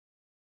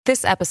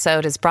This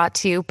episode is brought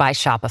to you by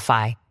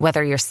Shopify.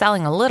 Whether you're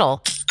selling a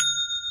little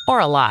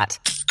or a lot,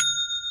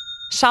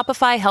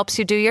 Shopify helps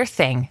you do your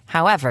thing,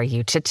 however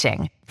you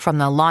cha-ching. From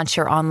the launch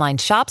your online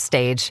shop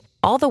stage,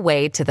 all the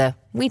way to the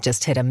we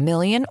just hit 1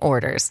 million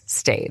orders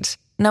stage.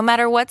 No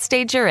matter what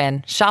stage you're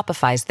in,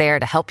 Shopify's there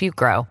to help you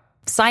grow.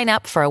 Sign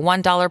up for a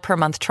 $1 per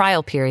month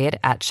trial period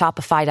at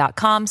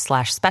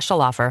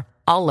shopify.com/special offer,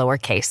 all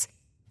lowercase.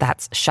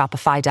 That's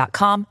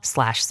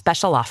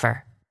shopify.com/special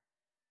offer.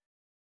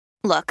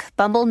 Look,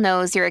 Bumble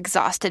knows you're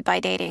exhausted by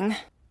dating.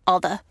 All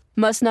the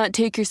must not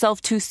take yourself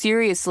too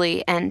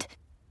seriously and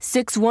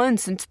 6'1"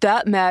 since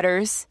that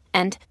matters.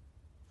 And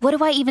what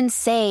do I even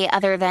say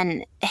other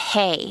than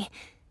hey?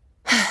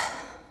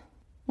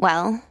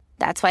 Well,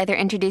 that's why they're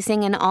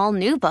introducing an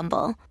all-new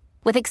Bumble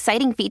with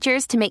exciting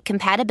features to make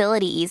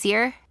compatibility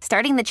easier,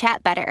 starting the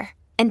chat better,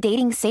 and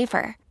dating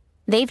safer.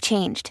 They've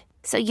changed,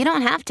 so you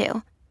don't have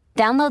to.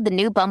 Download the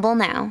new Bumble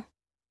now.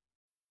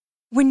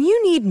 When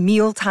you need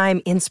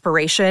mealtime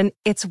inspiration,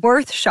 it's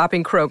worth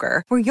shopping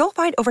Kroger, where you'll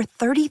find over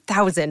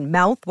 30,000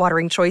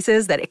 mouth-watering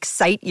choices that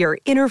excite your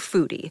inner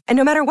foodie. And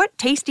no matter what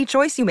tasty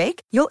choice you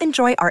make, you'll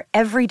enjoy our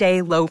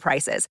everyday low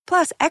prices,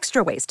 plus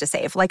extra ways to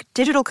save, like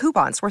digital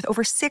coupons worth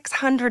over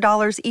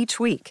 $600 each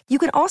week. You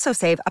can also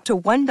save up to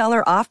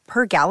 $1 off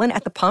per gallon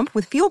at the pump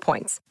with fuel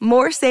points.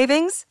 More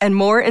savings and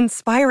more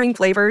inspiring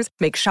flavors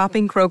make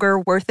shopping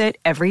Kroger worth it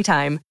every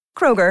time.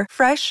 Kroger,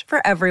 fresh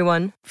for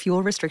everyone.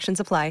 Fuel restrictions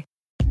apply.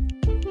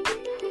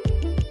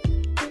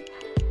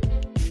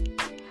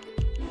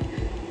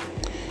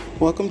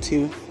 Welcome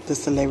to the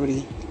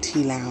Celebrity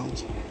Tea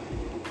Lounge.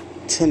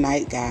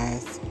 Tonight,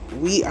 guys,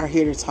 we are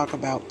here to talk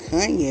about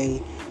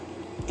Kanye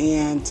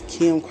and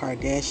Kim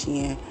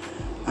Kardashian.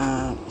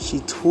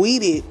 She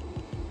tweeted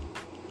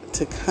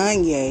to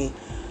Kanye,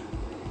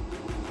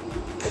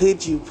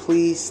 "Could you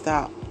please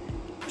stop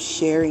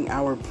sharing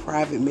our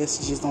private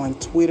messages on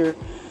Twitter?"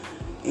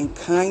 And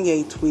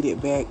Kanye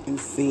tweeted back and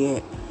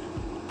said,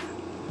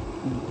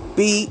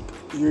 "Beep,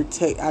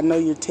 I know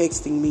you're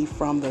texting me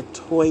from the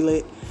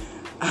toilet."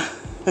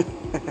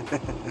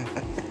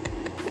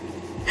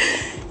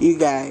 You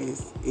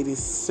guys, it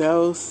is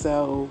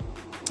so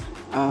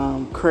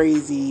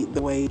crazy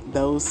the way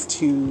those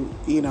two,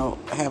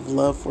 have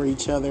love for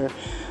each other.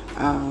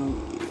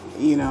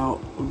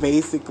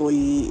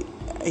 Basically,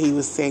 he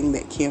was saying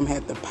that Kim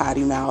had the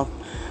potty mouth.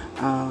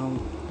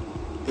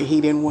 He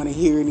didn't want to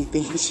hear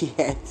anything she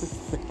had to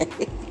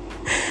say.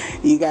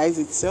 You guys,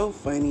 it's so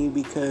funny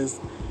because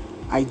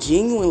I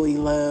genuinely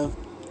loved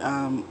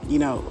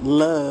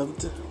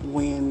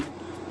when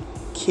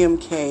Kim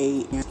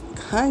K and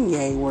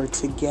Kanye were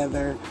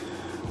together.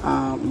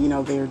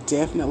 They're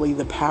definitely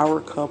the power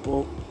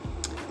couple.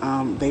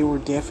 They were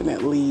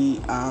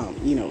definitely,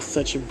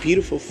 such a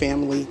beautiful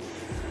family.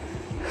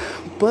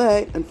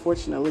 But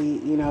unfortunately,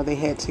 they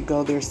had to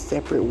go their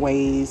separate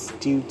ways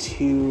due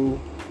to,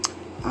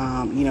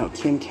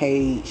 Kim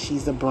K,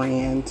 she's a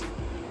brand,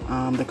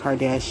 the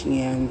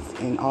Kardashians,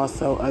 and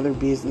also other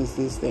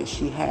businesses that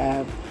she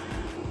have.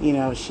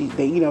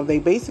 They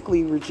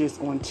basically were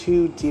just on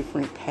two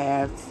different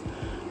paths.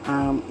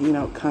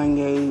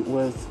 Kanye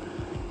was,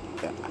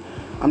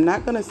 I'm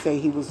not going to say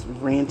he was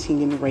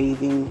ranting and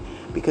raving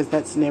because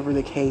that's never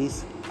the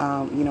case.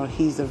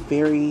 He's a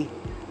very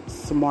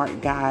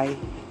smart guy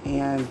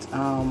and,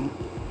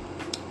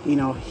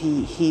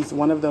 he's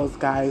one of those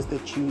guys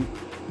that you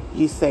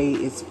say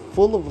is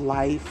full of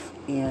life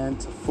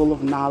and full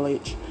of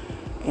knowledge,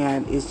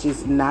 and it's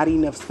just not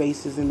enough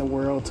spaces in the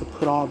world to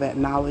put all that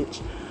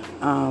knowledge.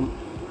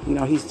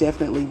 He's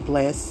definitely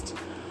blessed.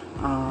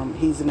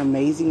 He's an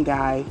amazing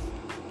guy.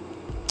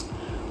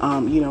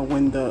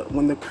 When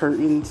the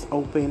curtains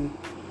open,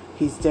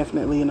 he's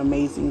definitely an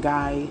amazing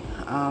guy.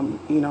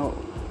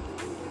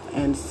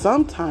 And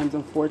sometimes,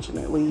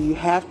 unfortunately, you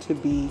have to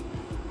be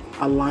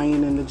a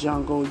lion in the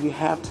jungle. You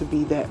have to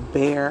be that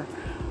bear.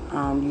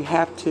 You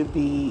have to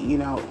be,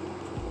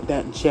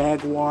 that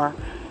jaguar.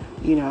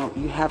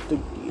 You have to,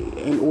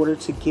 in order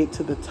to get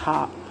to the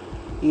top,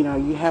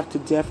 you have to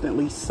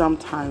definitely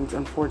sometimes,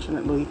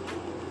 unfortunately,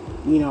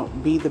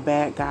 be the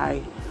bad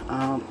guy.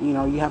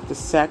 You have to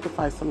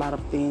sacrifice a lot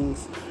of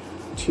things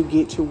to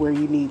get to where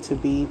you need to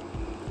be.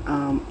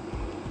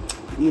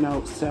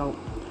 So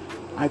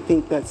I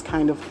think that's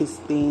kind of his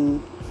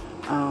thing.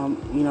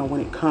 When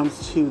it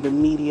comes to the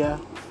media,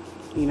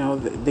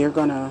 they're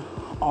going to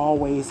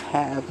always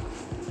have,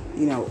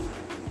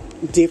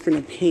 different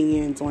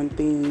opinions on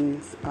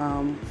things.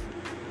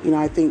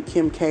 I think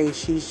Kim K,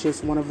 she's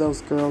just one of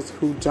those girls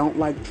who don't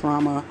like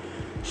drama.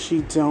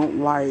 She don't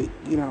like,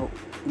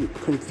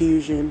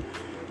 confusion.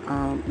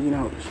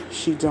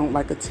 She don't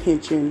like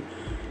attention.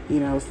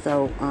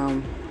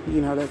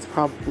 That's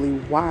probably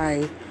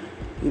why,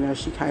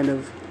 she kind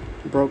of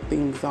broke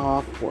things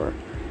off, or,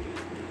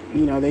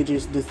 they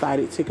just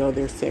decided to go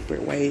their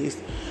separate ways.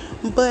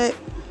 But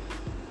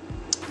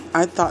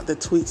I thought the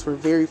tweets were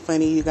very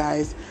funny, you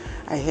guys.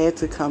 I had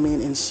to come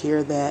in and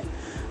share that.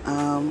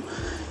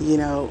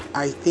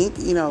 I think,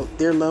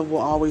 their love will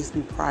always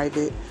be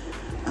private.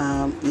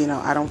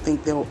 I don't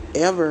think they'll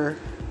ever,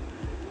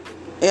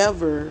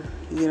 ever,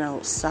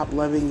 stop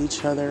loving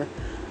each other,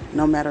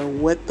 no matter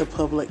what the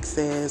public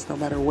says, no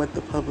matter what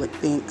the public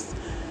thinks.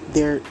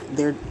 They're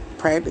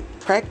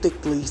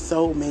practically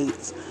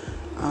soulmates.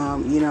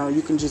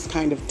 You can just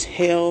kind of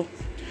tell.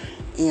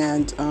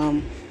 And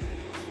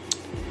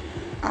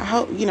I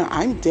hope,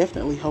 I'm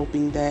definitely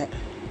hoping that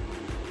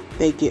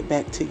they get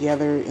back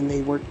together and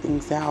they work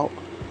things out,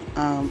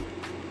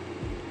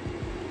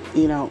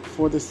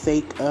 for the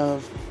sake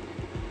of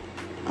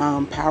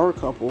power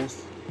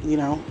couples.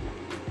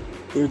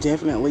 They're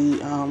definitely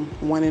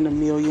one in a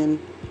million,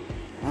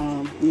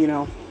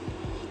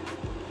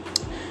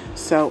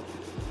 So,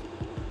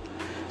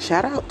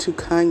 shout out to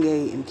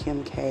Kanye and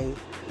Kim K.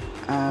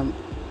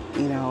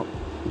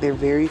 They're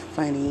very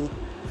funny.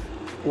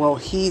 Well,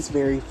 he's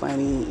very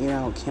funny.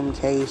 Kim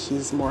K,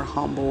 she's more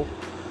humble.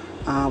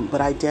 But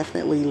I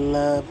definitely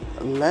love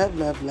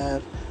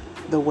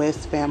the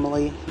West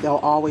family. They'll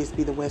always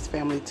be the West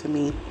family to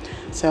me.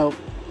 So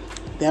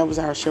that was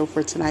our show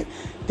for tonight.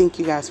 Thank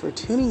you guys for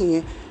tuning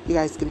in. You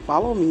guys can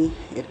follow me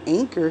at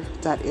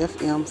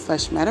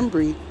anchor.fm/Madam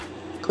Bree.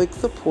 Click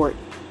support.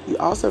 You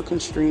also can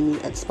stream me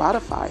at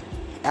Spotify,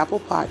 Apple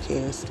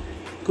Podcast,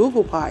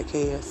 Google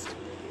Podcast,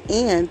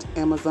 and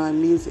Amazon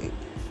Music.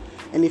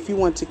 And if you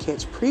want to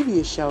catch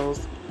previous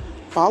shows,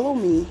 follow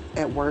me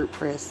at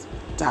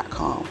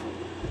WordPress.com.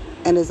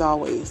 And as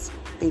always,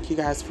 thank you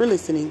guys for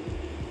listening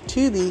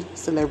to the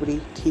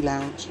Celebrity Tea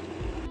Lounge.